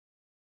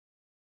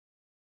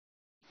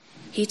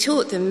He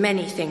taught them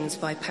many things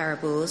by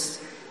parables,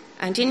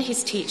 and in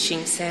his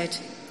teaching said,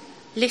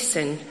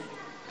 "Listen,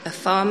 a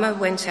farmer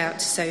went out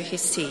to sow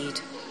his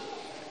seed.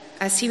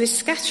 As he was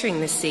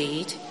scattering the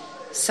seed,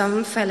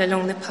 some fell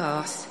along the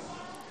path,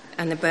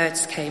 and the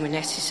birds came and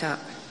ate it up.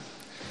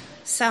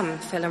 Some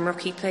fell on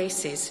rocky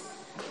places,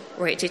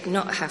 where it did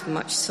not have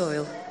much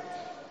soil.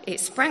 It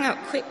sprang up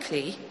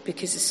quickly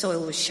because the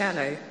soil was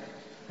shallow,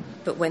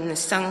 but when the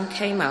sun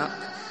came up,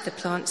 the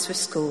plants were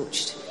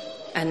scorched,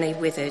 and they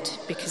withered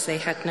because they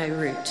had no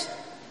root.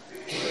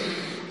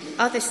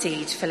 Other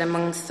seed fell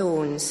among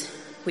thorns,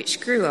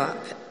 which grew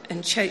up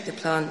and choked the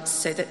plants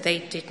so that they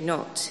did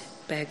not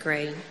bear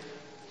grain.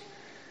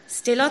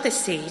 Still other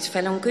seed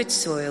fell on good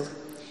soil.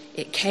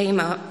 It came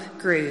up,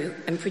 grew,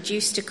 and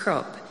produced a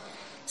crop,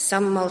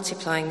 some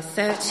multiplying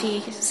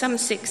 30, some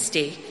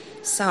 60,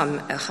 some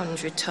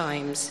 100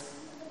 times."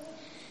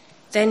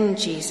 Then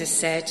Jesus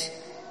said,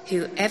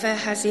 "Whoever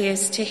has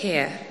ears to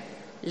hear,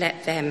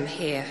 let them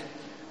hear."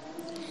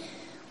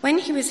 When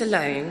he was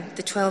alone,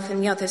 the 12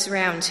 and the others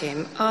around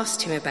him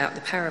asked him about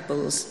the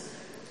parables.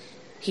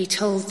 He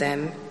told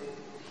them,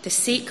 "The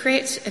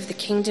secret of the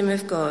kingdom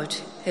of God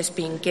has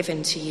been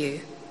given to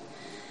you.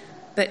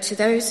 But to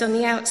those on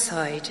the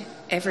outside,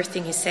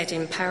 everything is said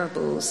in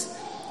parables,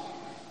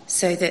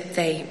 so that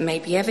they may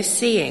be ever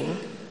seeing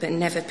but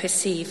never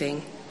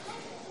perceiving,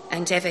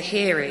 and ever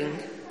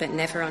hearing but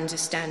never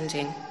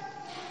understanding.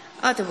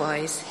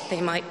 Otherwise,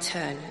 they might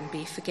turn and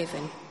be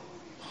forgiven."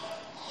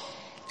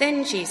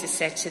 Then Jesus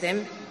said to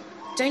them,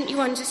 "Don't you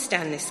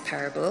understand this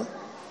parable?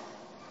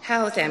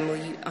 How then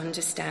will you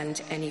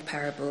understand any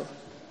parable?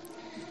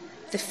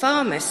 The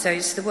farmer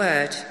sows the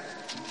word.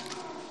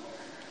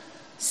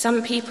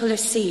 Some people are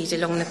seed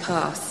along the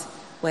path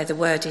where the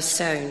word is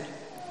sown.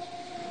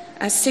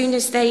 As soon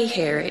as they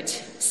hear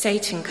it,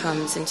 Satan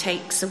comes and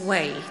takes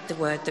away the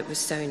word that was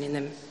sown in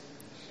them.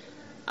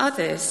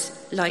 Others,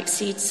 like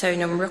seed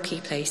sown on rocky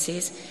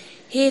places,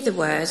 hear the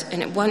word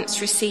and at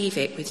once receive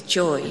it with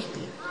joy.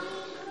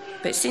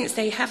 But since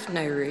they have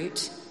no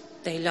root,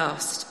 they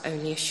last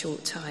only a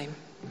short time.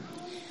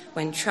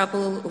 When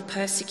trouble or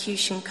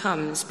persecution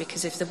comes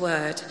because of the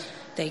word,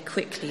 they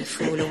quickly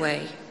fall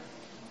away.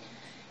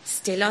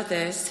 Still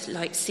others,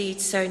 like seed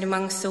sown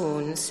among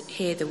thorns,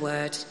 hear the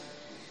word,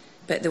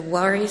 but the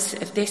worries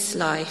of this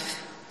life,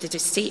 the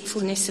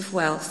deceitfulness of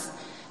wealth,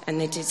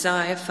 and the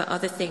desire for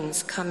other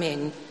things come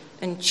in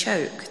and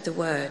choke the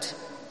word,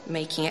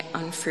 making it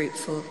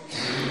unfruitful.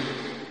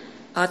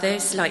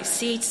 Others, like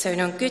seed sown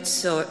on good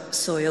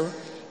soil,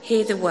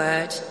 hear the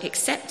word,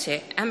 accept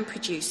it, and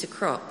produce a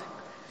crop.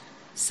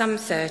 Some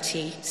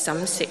 30,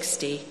 some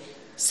 60,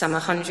 some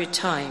 100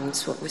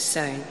 times what was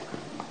sown."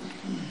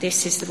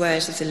 This is the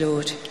word of the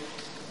Lord.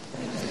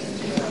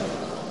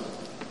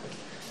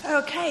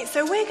 Okay,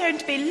 so we're going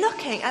to be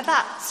looking at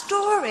that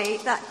story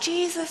that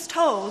Jesus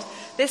told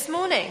this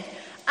morning.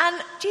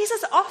 And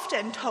Jesus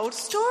often told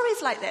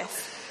stories like this.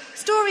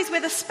 Stories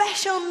with a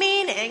special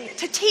meaning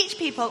to teach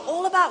people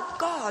all about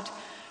God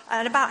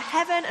and about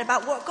heaven and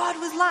about what God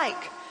was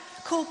like,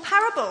 called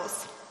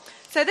parables.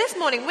 So this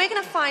morning we're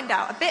going to find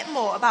out a bit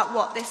more about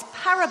what this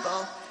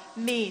parable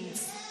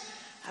means.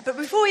 But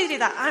before we do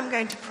that, I'm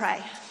going to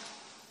pray.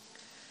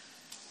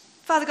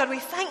 Father God, we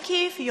thank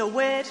you for your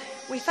word.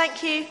 We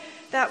thank you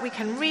that we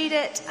can read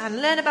it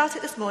and learn about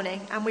it this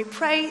morning. And we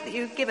pray that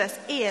you give us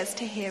ears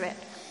to hear it.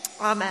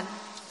 Amen.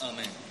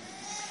 Amen.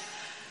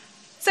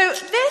 So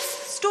this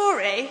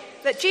story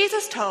that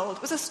Jesus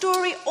told was a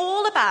story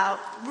all about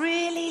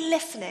really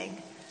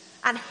listening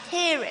and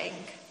hearing.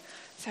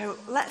 So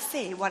let's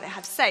see what it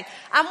had to say.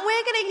 And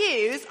we're going to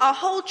use our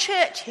whole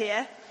church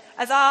here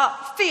as our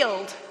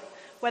field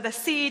where the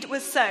seed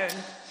was sown.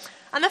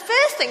 And the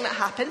first thing that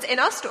happens in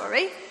our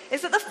story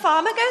is that the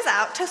farmer goes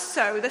out to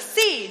sow the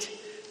seed.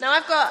 Now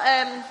I've got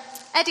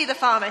Eddie the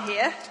farmer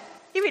here.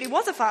 He really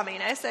was a farmer,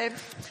 so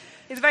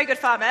he's a very good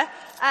farmer.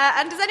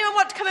 And does anyone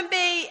want to come and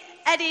be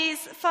Eddie's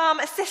farm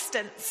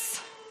assistants?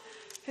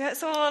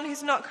 Someone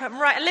who's not come.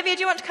 Right, Olivia,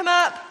 do you want to come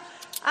up?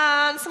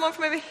 And someone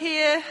from over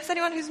here. Is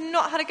anyone who's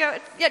not had a go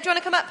at... Yeah, do you want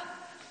to come up?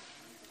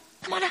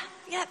 Come on,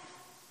 yeah.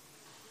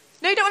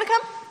 No, you don't want to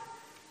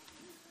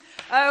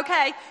come?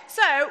 Okay,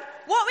 so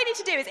what we need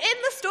to do is, in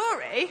the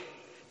story,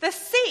 the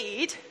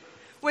seed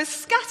was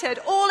scattered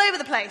all over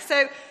the place.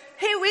 So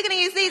here we're going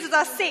to use these as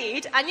our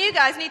seed, and you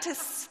guys need to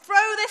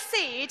throw this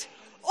seed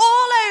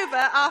all over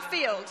our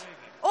field.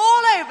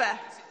 All over.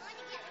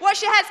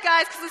 Watch your heads,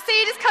 guys, because the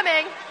seed is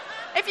coming.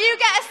 If you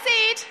get a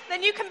seed,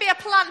 then you can be a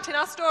plant in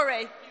our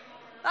story.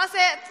 That's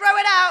it. Throw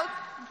it out.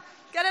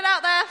 Get it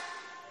out there.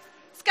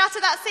 Scatter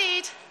that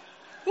seed.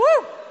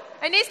 Woo!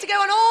 It needs to go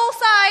on all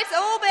sides,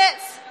 all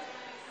bits.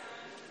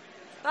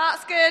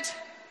 That's good.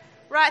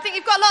 Right, I think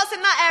you've got lots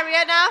in that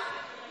area now.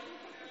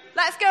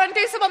 Let's go and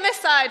do some on this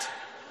side.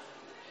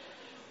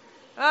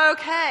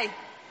 Okay.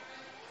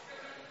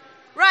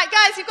 Right,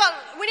 guys,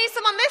 we need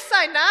some on this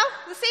side now.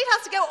 The seed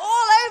has to go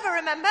all over,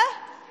 remember?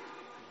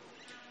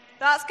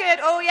 That's good.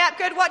 Oh, yeah,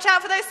 good. Watch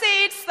out for those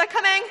seeds. They're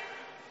coming.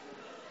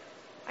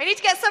 I need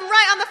to get some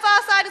right on the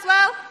far side as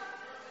well.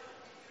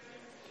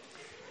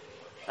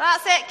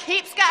 That's it.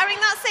 Keep scattering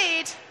that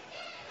seed.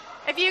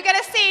 If you get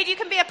a seed, you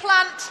can be a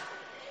plant.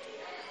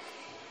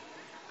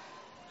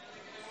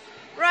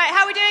 Right,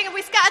 how are we doing? Have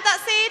we scattered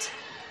that seed?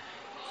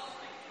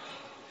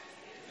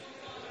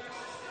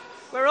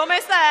 We're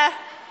almost there.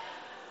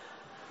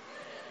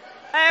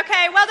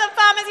 Okay, well done,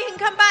 farmers. You can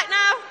come back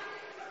now.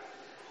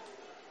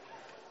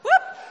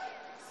 Whoop.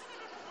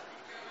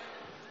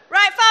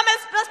 Right,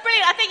 farmers, that's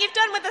brilliant. I think you've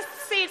done with the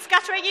seed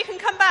scattering. You can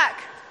come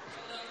back.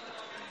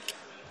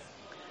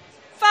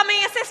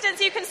 Farming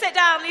assistants, you can sit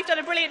down. You've done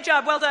a brilliant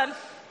job. Well done.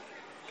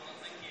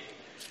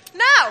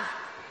 Now,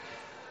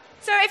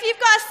 so if you've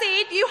got a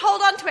seed, you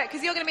hold on to it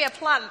because you're going to be a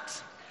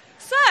plant.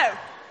 So,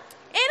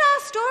 in our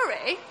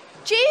story,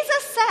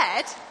 Jesus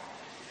said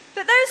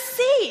that those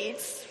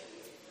seeds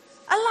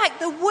are like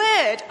the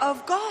word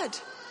of God.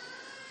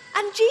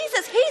 And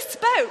Jesus, he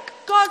spoke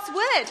God's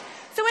word.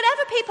 So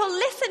whenever people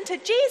listened to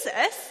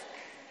Jesus,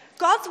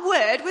 God's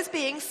word was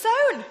being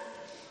sown.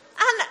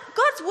 And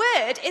God's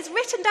word is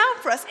written down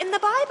for us in the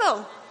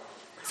Bible.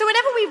 So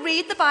whenever we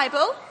read the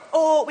Bible,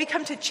 or we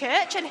come to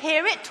church and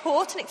hear it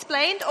taught and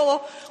explained,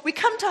 or we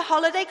come to a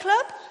holiday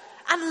club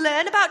and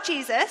learn about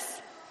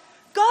Jesus,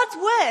 God's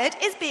word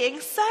is being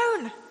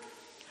sown.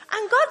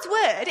 And God's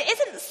word, it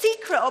isn't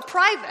secret or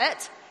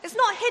private. It's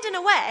not hidden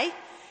away.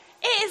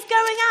 It is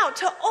going out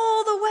to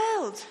all the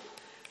world,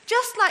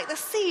 just like the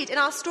seed in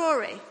our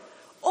story,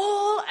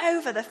 all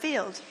over the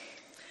field.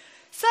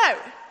 So,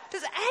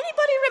 does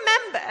anybody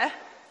remember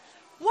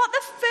what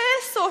the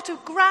first sort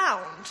of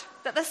ground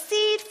that the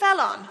seed fell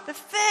on? The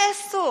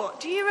first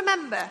sort, do you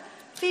remember?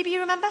 Phoebe,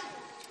 you remember?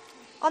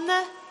 On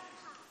the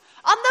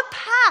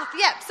path,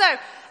 yep. So,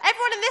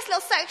 everyone in this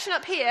little section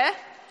up here,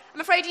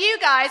 I'm afraid you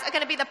guys are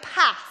going to be the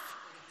path.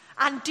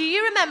 And do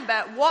you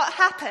remember what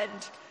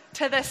happened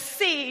to the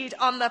seed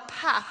on the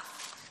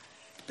path?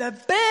 The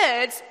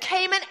birds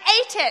came and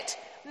ate it.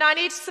 Now I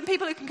need some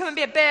people who can come and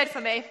be a bird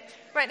for me.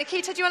 Right,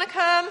 Nikita, do you want to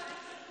come?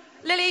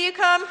 Lily, you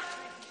come.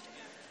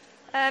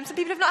 Some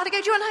people who've not had a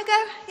go. Do you want to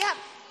go? Yeah.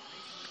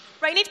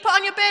 Right, you need to put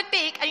on your bird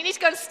beak and you need to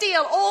go and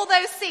steal all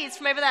those seeds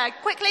from over there.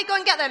 Quickly, go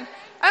and get them.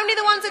 Only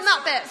the ones in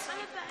that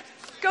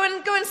bit. Go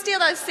and steal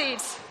those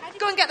seeds.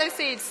 Go and get those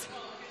seeds.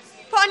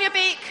 Put on your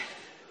beak.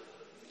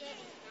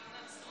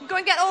 Go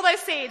and get all those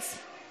seeds.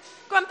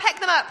 Go and peck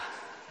them up.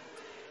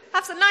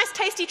 Have some nice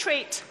tasty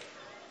treat.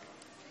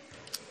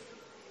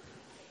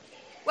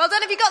 Well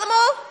done, have you got them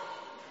all?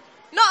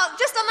 Not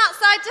just on that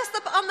side,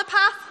 just on the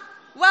path.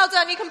 Well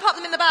done, you can pop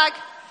them in the bag.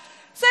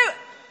 So,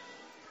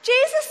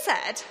 Jesus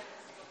said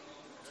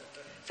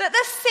that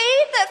the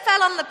seed that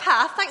fell on the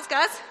path, thanks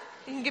guys,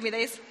 you can give me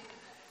these.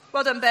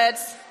 Well done,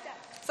 birds.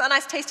 Is that a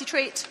nice tasty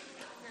treat?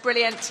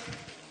 Brilliant.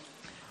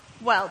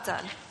 Well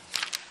done.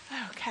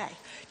 Okay.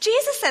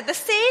 Jesus said the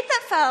seed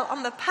that fell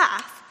on the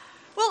path,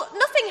 well,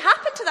 nothing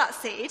happened to that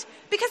seed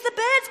because the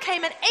birds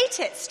came and ate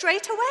it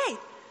straight away.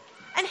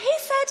 And he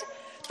said,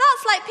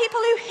 that's like people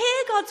who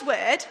hear God's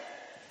word,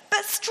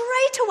 but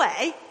straight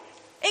away,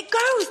 it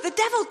goes. The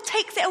devil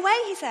takes it away,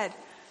 he said.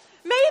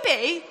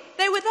 Maybe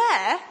they were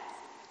there,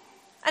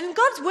 and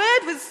God's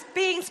word was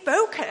being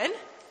spoken,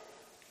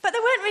 but they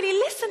weren't really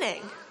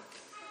listening.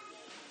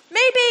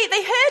 Maybe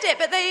they heard it,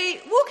 but they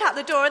walk out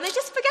the door and they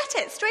just forget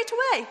it straight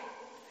away.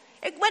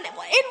 It went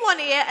in one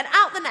ear and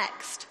out the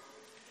next.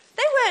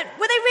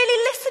 Were they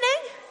really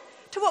listening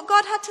to what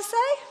God had to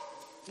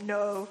say?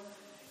 No.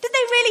 Did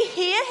they really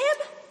hear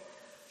him?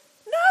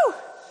 No.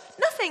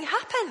 Nothing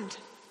happened.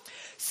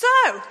 So,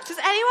 does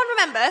anyone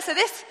remember? So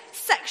this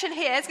section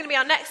here is going to be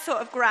our next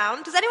sort of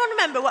ground. Does anyone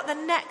remember what the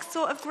next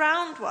sort of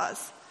ground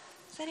was?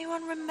 Does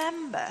anyone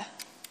remember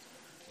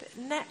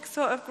the next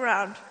sort of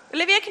ground?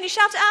 Olivia, can you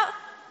shout it out?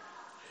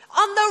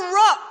 On the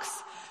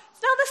rocks.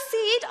 Now the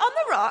seed on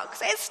the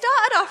rocks, it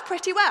started off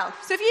pretty well.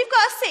 So if you've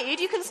got a seed,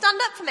 you can stand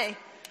up for me.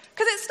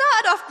 Because it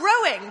started off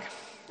growing.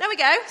 There we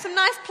go, some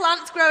nice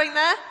plants growing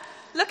there,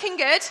 looking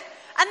good.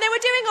 And they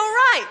were doing all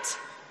right.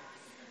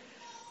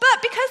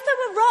 But because there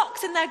were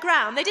rocks in their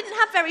ground, they didn't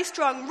have very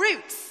strong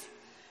roots.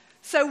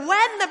 So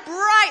when the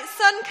bright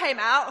sun came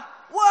out,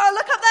 whoa,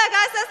 look up there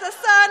guys, there's the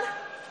sun.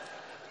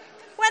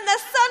 When the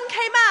sun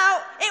came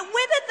out, it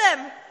withered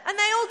them. And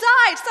they all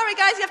died. Sorry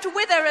guys, you have to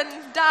wither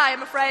and die,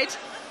 I'm afraid.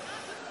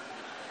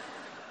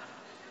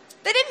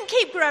 They didn't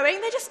keep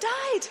growing, they just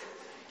died.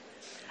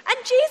 And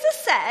Jesus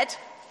said,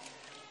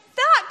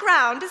 that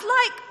ground is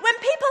like when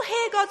people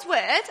hear God's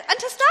word, and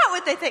to start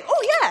with they think,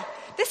 oh yeah,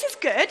 this is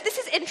good, this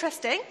is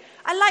interesting,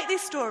 I like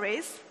these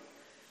stories.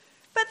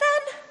 But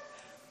then,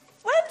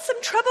 when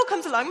some trouble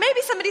comes along, maybe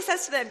somebody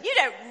says to them, you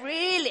don't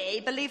really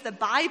believe the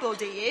Bible,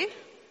 do you?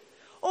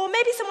 Or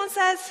maybe someone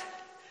says,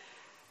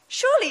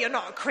 surely you're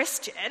not a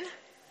Christian.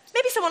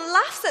 Maybe someone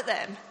laughs at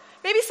them.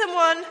 Maybe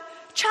someone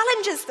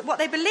challenges what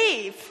they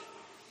believe.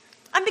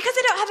 And because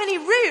they don't have any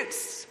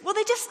roots, well,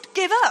 they just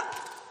give up.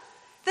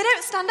 They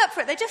don't stand up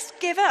for it, they just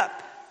give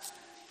up.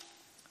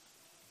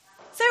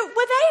 So were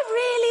they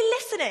really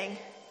listening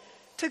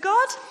to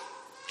God?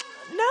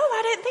 No,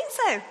 I don't think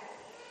so.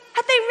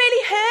 Had they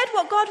really heard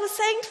what God was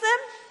saying to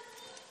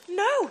them?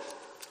 No.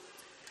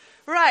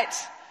 Right,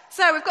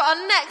 So we've got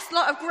our next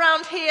lot of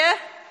ground here.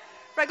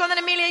 Right, go on then,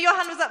 Amelia, your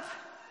hand was up.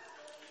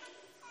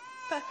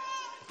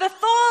 The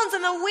thorns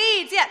and the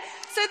weeds, yeah.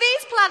 So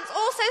these plants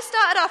also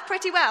started off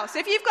pretty well. So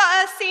if you've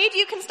got a seed,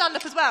 you can stand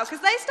up as well,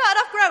 because they started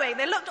off growing.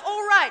 They looked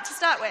all right to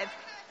start with.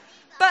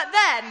 But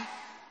then,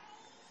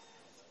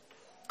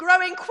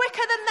 growing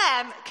quicker than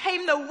them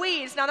came the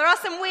weeds. Now, there are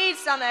some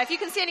weeds down there. If you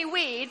can see any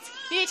weeds,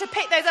 you need to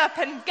pick those up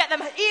and get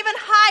them even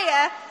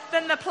higher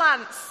than the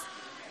plants.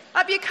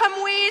 Up you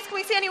come, weeds. Can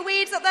we see any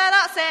weeds up there?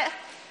 That's it.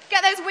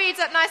 Get those weeds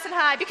up nice and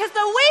high, because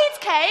the weeds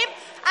came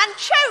and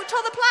choked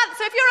all the plants.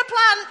 So if you're a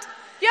plant,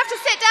 you have to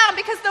sit down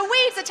because the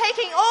weeds are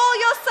taking all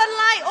your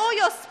sunlight, all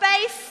your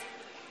space.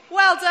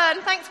 Well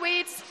done. Thanks,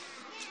 weeds.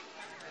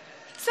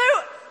 So,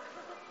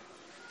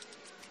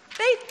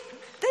 they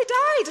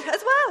died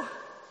as well.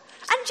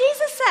 And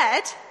Jesus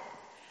said,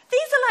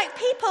 these are like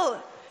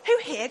people who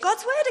hear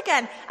God's word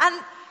again.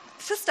 And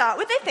to start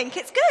with, they think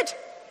it's good.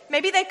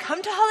 Maybe they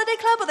come to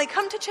Holiday Club or they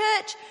come to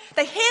church.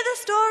 They hear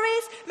the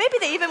stories. Maybe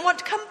they even want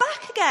to come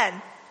back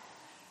again.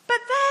 But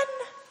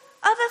then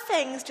other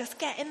things just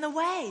get in the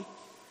way.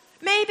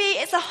 Maybe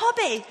it's a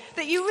hobby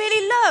that you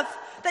really love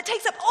that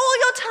takes up all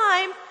your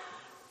time,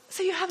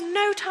 so you have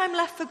no time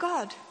left for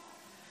God.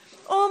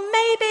 Or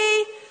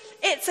maybe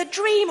it's a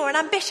dream or an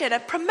ambition, a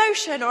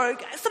promotion or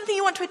something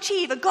you want to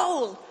achieve, a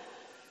goal,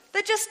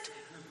 that just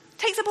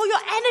takes up all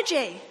your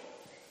energy,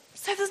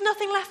 so there's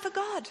nothing left for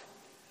God.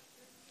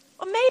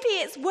 Or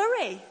maybe it's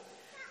worry.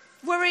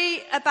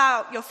 Worry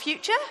about your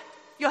future,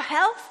 your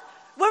health,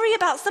 worry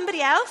about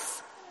somebody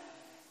else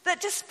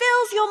that just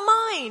fills your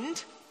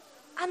mind,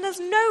 and there's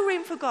no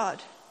room for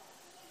God.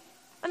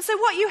 And so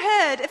what you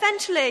heard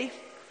eventually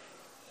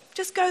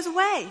just goes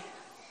away.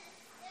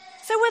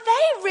 So were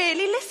they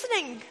really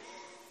listening?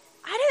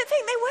 I don't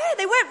think they were.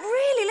 They weren't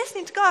really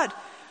listening to God.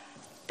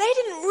 They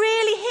didn't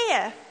really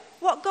hear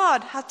what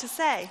God had to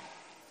say.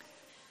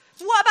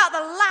 What about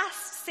the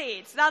last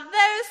seeds? Now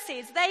those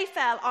seeds, they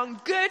fell on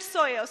good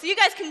soil. So you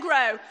guys can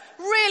grow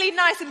really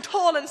nice and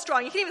tall and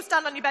strong. You can even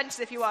stand on your benches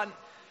if you want.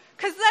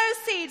 Because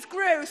those seeds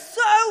grew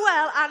so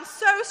well and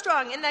so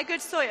strong in their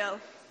good soil.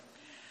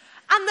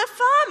 And the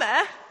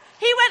farmer,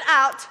 he went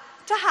out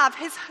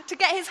to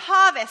get his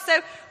harvest. So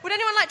would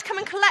anyone like to come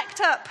and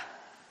collect up?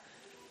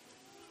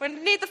 We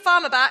need the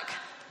farmer back.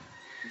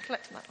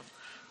 Collect that one.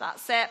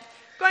 That's it.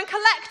 Go and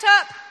collect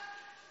up.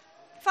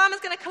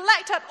 Farmer's going to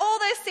collect up all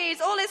those seeds,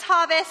 all his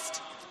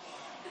harvest,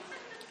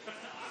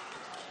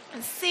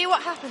 and see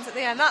what happens at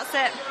the end. That's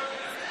it.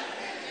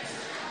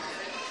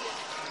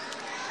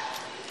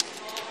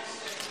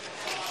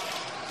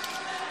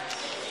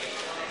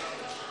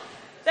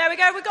 There we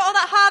go, we've got all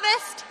that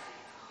harvest.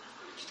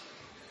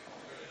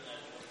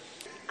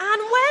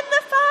 And when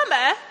the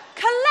farmer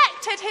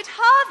collected his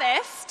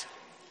harvest,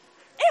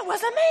 it was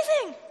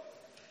amazing.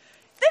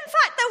 In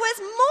fact, there was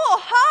more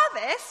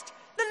harvest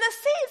than the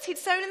seeds he'd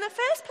sown in the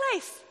first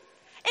place.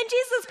 In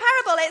Jesus'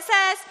 parable, it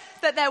says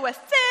that there were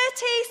 30,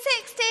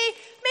 60,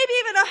 maybe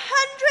even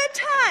 100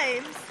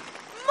 times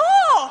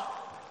more.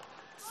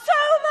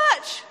 So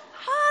much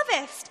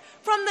harvest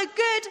from the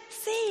good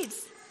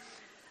seeds.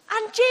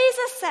 And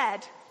Jesus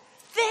said,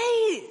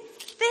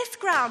 this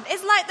ground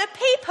is like the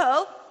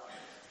people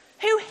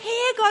who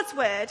hear God's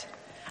word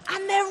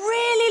and they're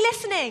really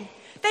listening.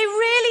 They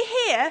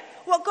really hear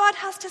what God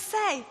has to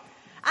say.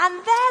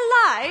 And their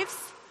lives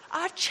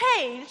are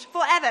changed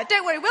forever.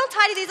 Don't worry, we'll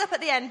tidy these up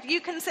at the end.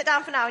 You can sit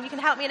down for now and you can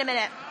help me in a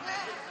minute.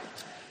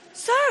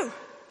 So,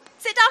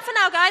 sit down for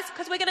now, guys,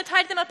 because we're going to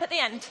tidy them up at the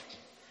end.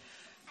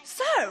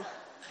 So,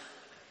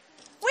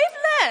 we've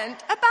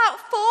learned about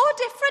 4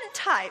 different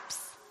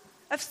types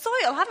of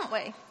soil, haven't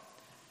we?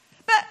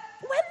 But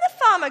when the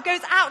farmer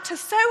goes out to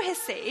sow his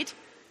seed,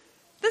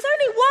 there's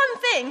only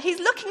one thing he's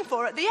looking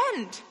for at the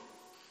end.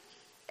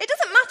 It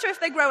doesn't matter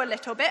if they grow a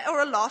little bit or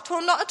a lot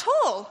or not at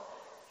all.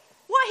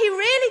 What he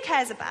really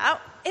cares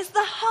about is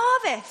the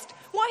harvest,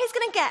 what he's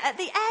going to get at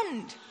the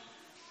end.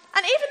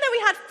 And even though we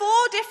had 4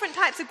 different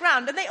types of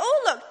ground and they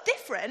all looked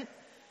different,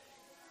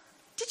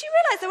 did you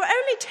realize there were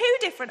only 2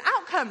 different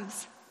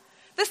outcomes?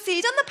 The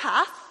seed on the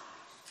path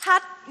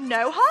had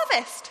no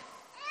harvest.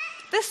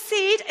 The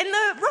seed in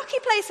the rocky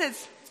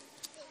places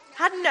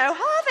had no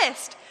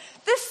harvest.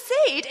 The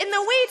seed in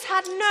the weeds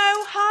had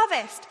no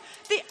harvest.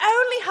 The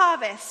only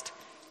harvest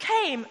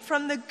came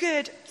from the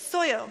good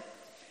soil.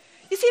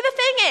 You see, the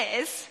thing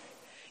is,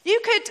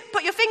 you could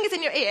put your fingers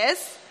in your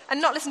ears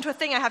and not listen to a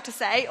thing I have to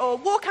say, or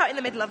walk out in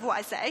the middle of what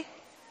I say.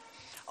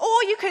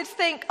 Or you could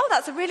think, oh,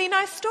 that's a really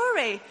nice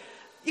story.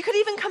 You could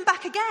even come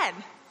back again.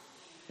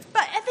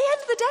 But at the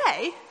end of the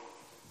day,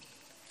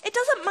 it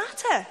doesn't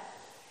matter.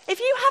 If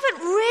you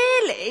haven't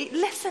really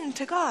listened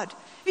to God,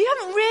 if you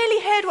haven't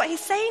really heard what he's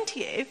saying to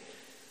you,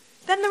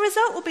 then the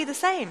result will be the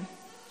same.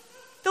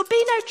 There'll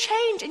be no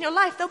change in your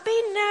life. There'll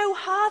be no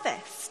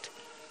harvest.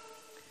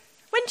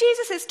 When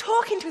Jesus is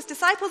talking to his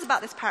disciples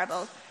about this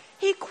parable,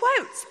 he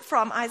quotes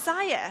from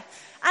Isaiah.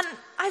 And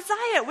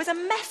Isaiah was a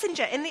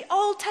messenger in the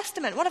Old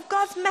Testament, one of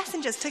God's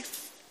messengers to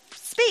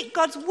speak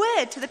God's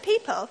word to the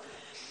people.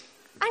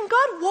 And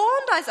God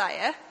warned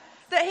Isaiah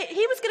that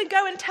he was going to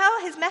go and tell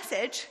his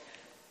message,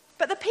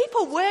 but the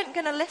people weren't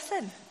going to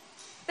listen.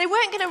 They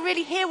weren't going to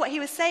really hear what he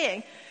was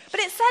saying. But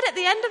it said at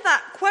the end of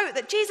that quote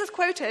that Jesus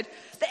quoted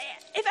that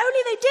if only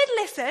they did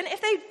listen, if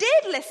they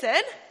did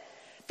listen,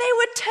 they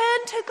would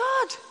turn to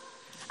God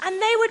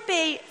and they would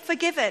be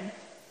forgiven.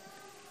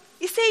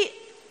 You see,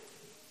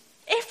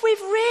 if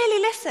we've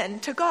really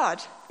listened to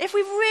God, if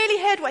we've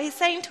really heard what he's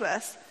saying to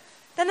us,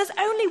 then there's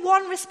only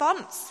one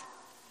response.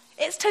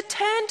 It's to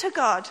turn to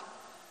God,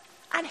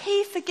 and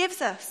he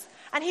forgives us,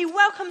 and he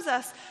welcomes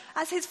us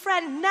as his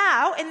friend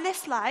now in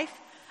this life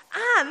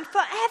and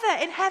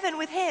forever in heaven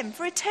with him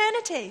for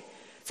eternity.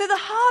 So the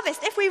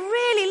harvest, if we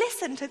really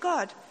listen to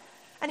God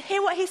and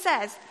hear what he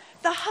says,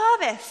 the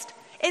harvest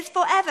is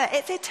forever.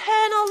 It's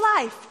eternal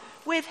life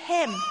with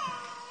him.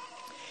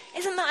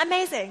 Isn't that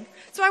amazing?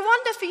 So I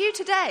wonder for you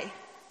today,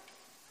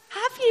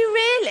 have you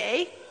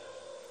really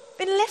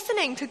been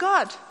listening to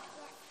God?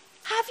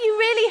 Have you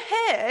really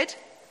heard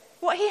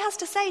what he has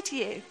to say to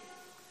you?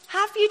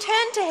 Have you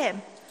turned to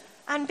him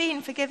and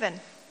been forgiven?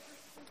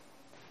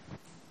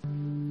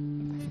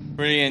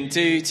 Brilliant.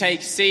 Do take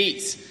a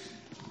seat.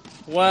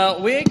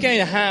 Well, we're going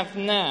to have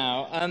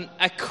now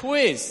a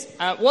quiz.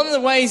 One of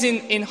the ways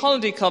in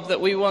Holiday Club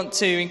that we want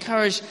to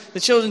encourage the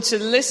children to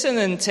listen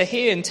and to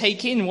hear and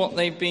take in what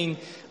they've been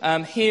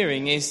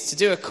hearing is to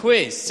do a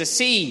quiz to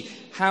see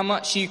how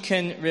much you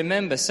can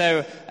remember.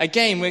 So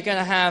again, we're going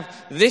to have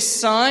this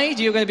side,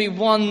 you're going to be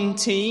one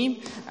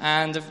team,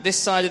 and this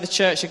side of the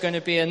church are going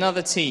to be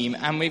another team.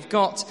 And we've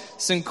got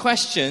some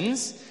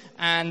questions,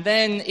 and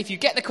then if you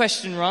get the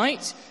question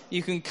right,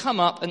 you can come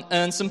up and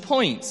earn some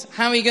points.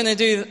 How are you going to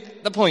do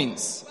the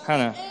points,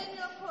 Hannah? To earn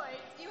your points,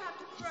 you have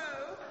to throw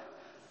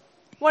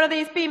one of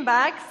these bean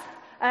bags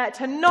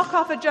to knock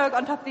off a jug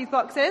on top of these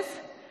boxes.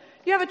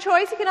 You have a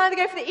choice. You can either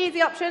go for the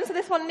easy option, so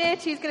this one near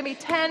to you is going to be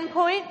 10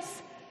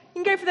 points.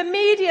 You can go for the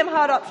medium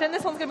hard option,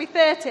 this one's going to be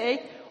 30,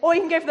 or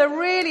you can go for the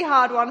really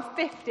hard one,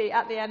 50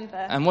 at the end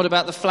there. And what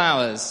about the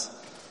flowers?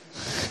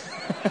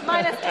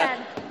 Minus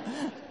 10.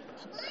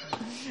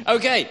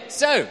 Okay,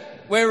 so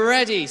we're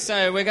ready.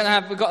 So we've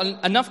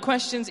got enough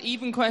questions,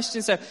 even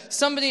questions. So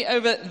somebody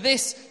over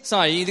this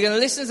side, you're either going to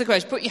listen to the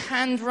question, put your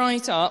hand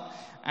right up,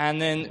 and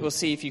then we'll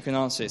see if you can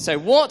answer it. So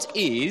what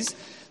is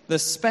the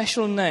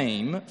special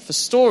name for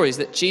stories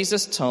that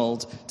Jesus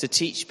told to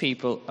teach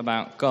people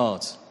about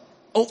God?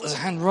 Oh, there's a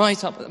hand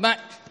right up at the back.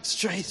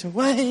 Straight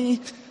away.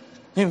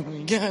 Here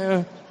we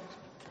go.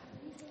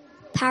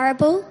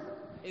 Parable.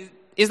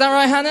 Is that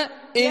right, Hannah?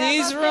 It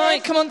is right.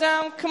 It. Come on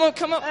down. Come on,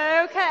 come up.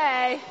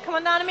 Okay. Come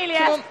on down, Amelia.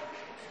 Come on.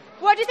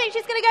 What do you think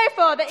she's going to go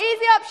for? The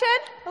easy option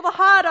or the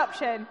hard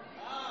option?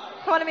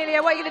 Come on,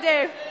 Amelia. What are you going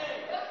to do?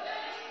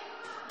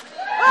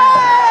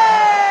 Whoa!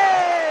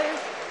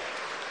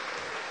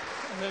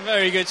 A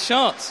very good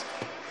shot.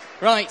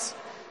 Right.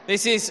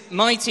 This is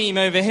my team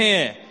over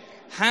here.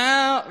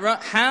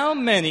 How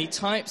many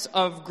types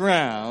of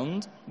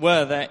ground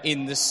were there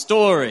in the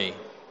story?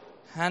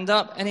 Hand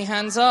up. Any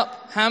hands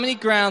up? How many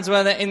grounds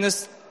were there in the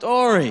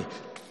story?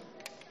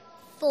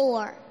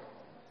 4.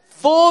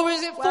 4,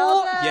 is it 4?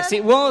 Well done. Yes,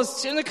 it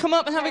was. Do you want to come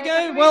up and have a go?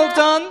 Katerina. Well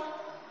done.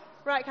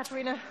 Right,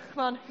 Katerina.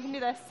 Come on. You can do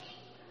this.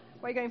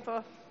 What are you going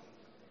for?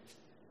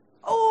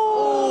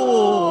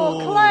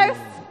 Oh, close.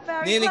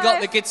 Very Nearly close.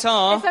 got the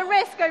guitar. It's a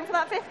risk going for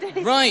that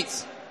 50.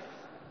 Right.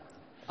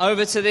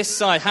 Over to this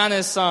side,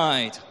 Hannah's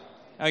side.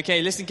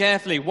 Okay, listen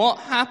carefully. What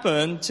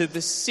happened to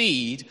the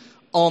seed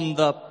on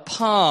the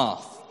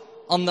path?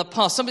 On the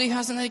path. Somebody who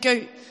hasn't had a go.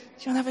 Do you want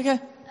to have a go?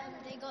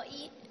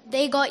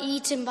 They got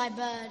eaten by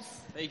birds.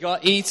 They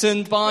got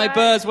eaten by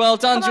birds. Well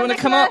done. Do you want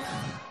to come up?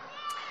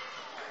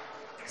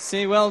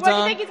 See, well What do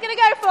done. you think he's going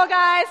to go for,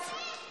 guys?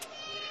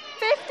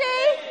 50?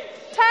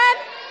 10?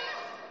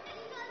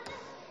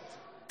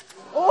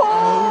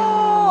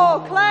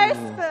 Oh, close,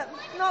 but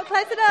not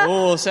close enough.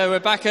 Oh, so we're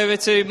back over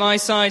to my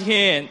side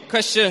here.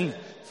 Question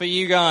for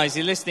you guys.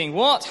 You're listening.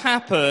 What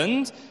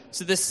happened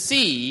to the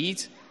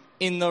seed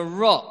in the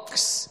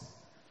rocks?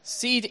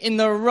 Seed in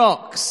the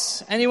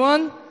rocks.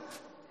 Anyone?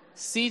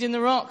 Seed in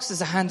the rocks. There's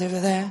a hand over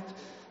there.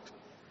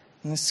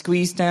 And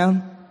squeeze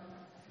down.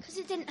 Because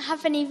it didn't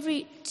have any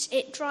roots,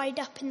 it dried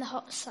up in the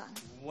hot sun.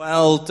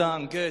 Well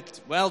done. Good.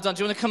 Well done.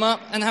 Do you want to come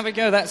up and have a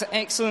go? That's an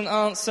excellent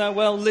answer.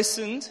 Well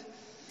listened.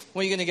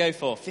 What are you going to go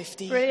for?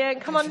 50?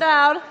 Brilliant. Come on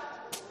down.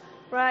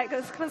 Right,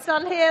 come and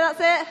stand here. That's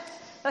it.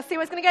 Let's see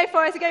what he's going to go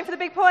for. Is he going for the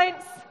big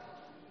points?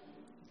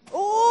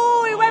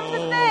 Oh, he went for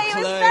the 30. It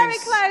was very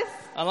close.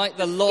 I like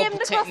the lob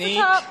Skimmed across the technique.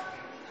 top.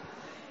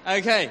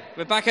 Okay,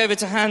 we're back over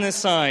to Hannah's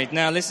side.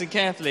 Now listen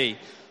carefully.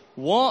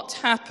 What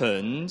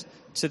happened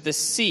to the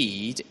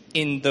seed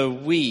in the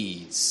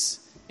weeds?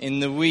 In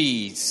the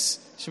weeds.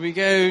 Should we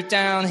go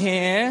down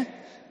here?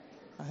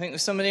 I think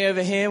there's somebody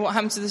over here. What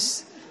happened to the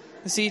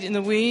seed in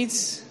the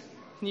weeds?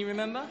 Can you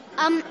remember?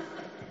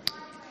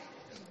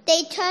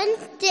 They turned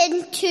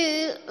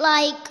into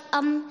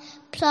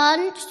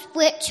plants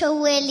which are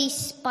really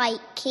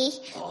spiky.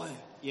 Oh,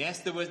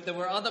 yes, there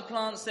were other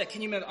plants there.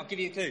 Can you remember? I'll give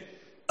you a clue.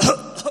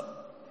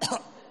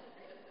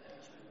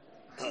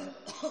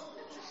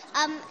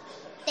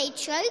 They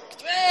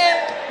choked.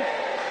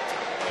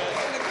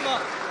 Come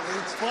on.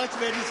 It's quite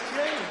very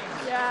strange.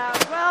 Yeah,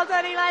 well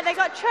done, Eli. They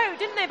got choked,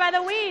 didn't they, by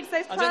the weeds,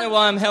 those I plants? don't know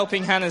why I'm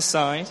helping Hannah's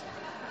side.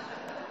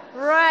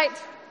 Right,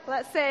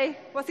 let's see.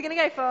 What's he going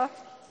to go for?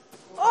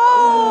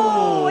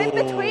 Oh, in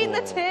between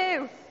the two.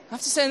 I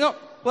have to say,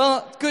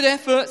 good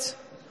effort.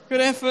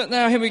 Good effort.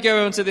 Now, here we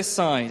go onto this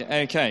side.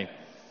 Okay.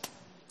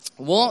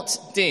 What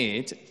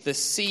did the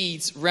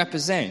seeds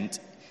represent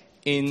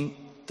in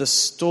the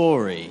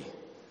story?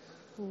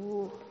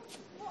 Ooh.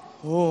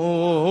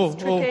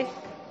 Tricky.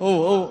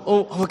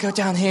 We'll go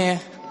down here.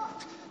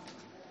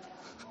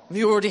 Have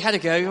you already had a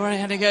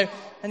go?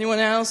 Anyone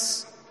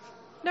else?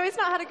 No, he's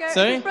not had a go.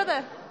 Sorry? His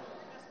brother.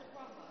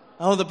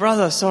 Oh, the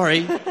brother,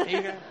 sorry. Here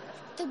you go.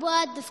 The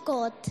word of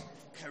God.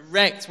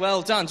 Correct.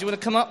 Well done. Do you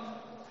want to come up?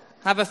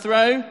 Have a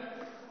throw?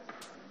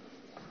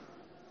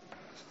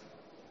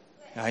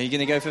 Are you going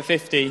to go for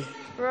 50?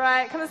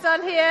 Right, come and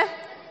stand here.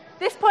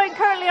 This point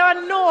currently are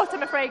on 0,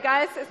 I'm afraid,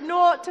 guys. It's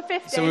 0 to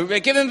 50. So we're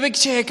give him a big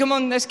cheer. Come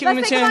on, let's give him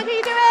a cheer. Come on, can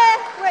you do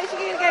it? Where's she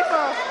going to go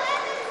for?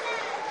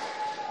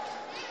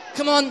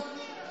 Come on.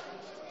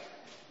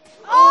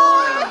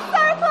 Oh, it's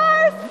so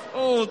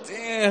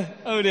close.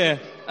 Oh, dear.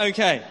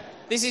 Okay.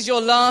 This is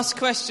your last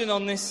question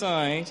on this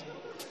side.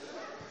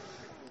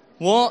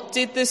 What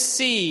did the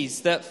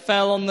seeds that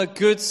fell on the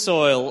good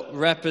soil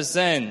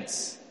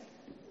represent?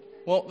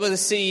 What were the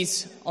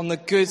seeds on the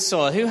good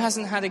soil? Who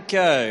hasn't had a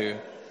go?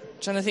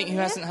 I'm trying to think who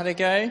hasn't had a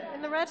go.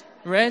 In the red?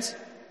 Red?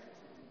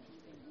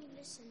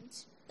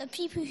 The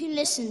people who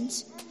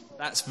listened.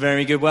 That's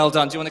very good. Well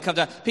done. Do you want to come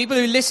down? People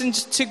who listened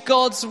to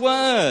God's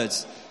word.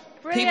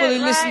 Brilliant, People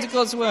who listen right. to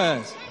God's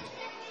word.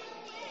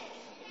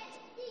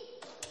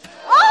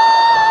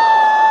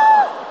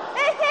 Oh!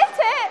 It hit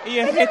it!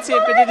 You hit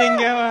it, but it didn't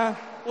go out.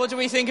 What do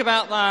we think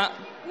about that?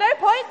 No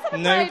points,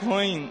 I'm No afraid.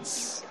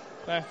 points.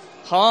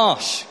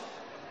 Harsh.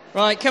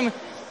 Right, come on.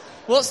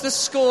 What's the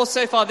score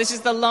so far? This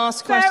is the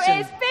last question. So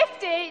it's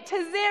 50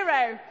 to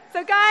 0.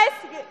 So guys,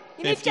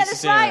 you need to get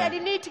this right and you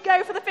need to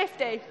go for the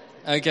 50.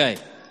 Okay.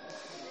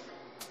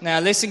 Now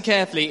listen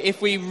carefully. If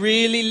we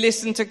really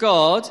listen to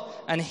God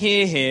and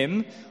hear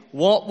him,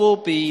 what will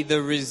be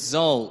the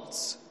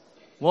results?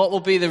 What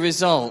will be the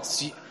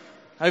results?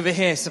 Over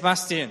here,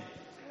 Sebastian.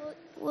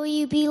 Will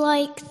you be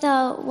like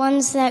the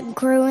ones that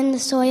grew in the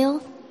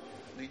soil?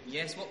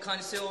 Yes, what kind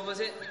of soil was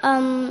it?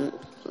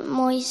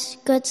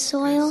 Moist, good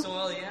soil. Good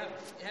soil, yeah,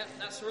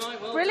 that's right.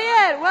 Well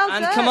Brilliant, well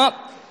done. done. And come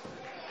up.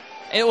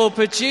 It will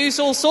produce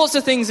all sorts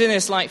of things in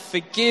us, like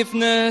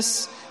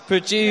forgiveness,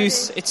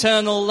 produce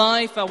eternal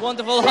life, a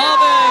wonderful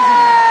harvest.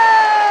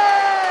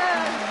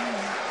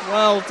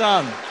 Well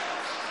done.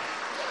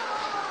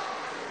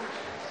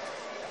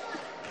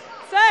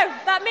 So,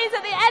 that means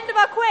at the end of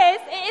our quiz,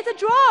 it is a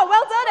draw.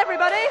 Well done,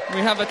 everybody.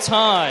 We have a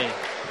tie.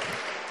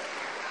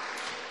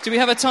 Do we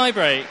have a tie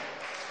break?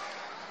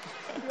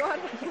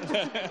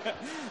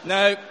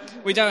 No,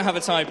 we don't have a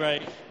tie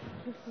break.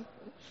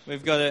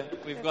 We've got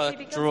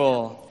a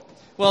draw.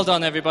 Well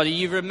done, everybody.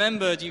 You've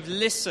remembered, you've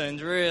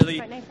listened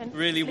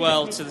really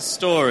well to the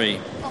story.